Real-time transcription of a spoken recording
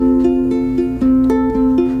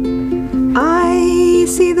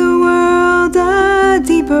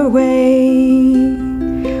brighter way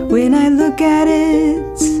when I look at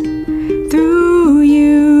it through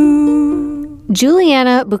you.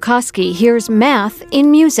 Juliana Bukoski hears math in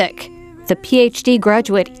music. The Ph.D.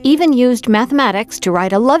 graduate even used mathematics to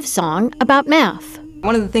write a love song about math.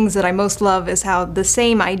 One of the things that I most love is how the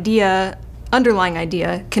same idea, underlying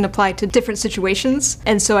idea, can apply to different situations.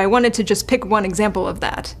 And so I wanted to just pick one example of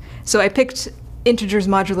that. So I picked integers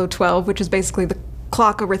modulo 12, which is basically the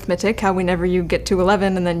clock arithmetic, how whenever you get to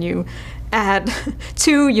 11 and then you add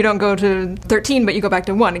 2, you don't go to 13, but you go back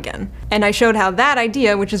to 1 again. And I showed how that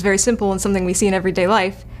idea, which is very simple and something we see in everyday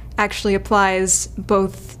life, actually applies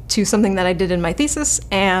both to something that I did in my thesis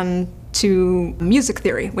and to music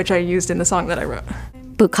theory, which I used in the song that I wrote.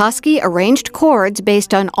 Bukoski arranged chords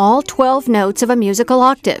based on all 12 notes of a musical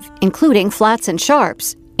octave, including flats and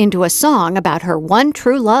sharps, into a song about her one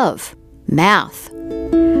true love, math.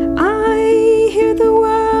 I hear the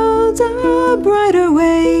world a brighter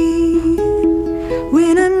way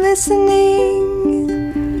when I'm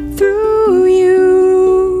listening through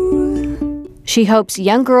you. She hopes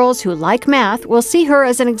young girls who like math will see her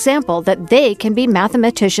as an example that they can be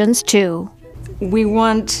mathematicians too. We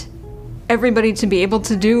want everybody to be able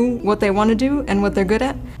to do what they want to do and what they're good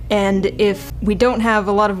at. And if we don't have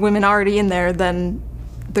a lot of women already in there, then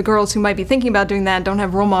the girls who might be thinking about doing that don't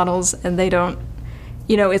have role models, and they don't,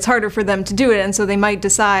 it's harder for them to do it, and so they might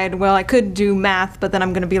decide, well, I could do math, but then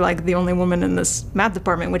I'm going to be like the only woman in this math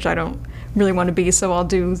department, which I don't really want to be, so I'll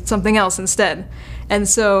do something else instead. And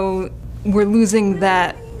so we're losing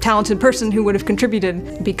that talented person who would have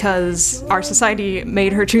contributed because our society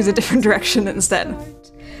made her choose a different direction instead.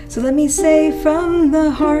 So let me say from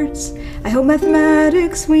the heart, I hope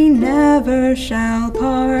mathematics we never shall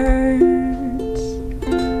part.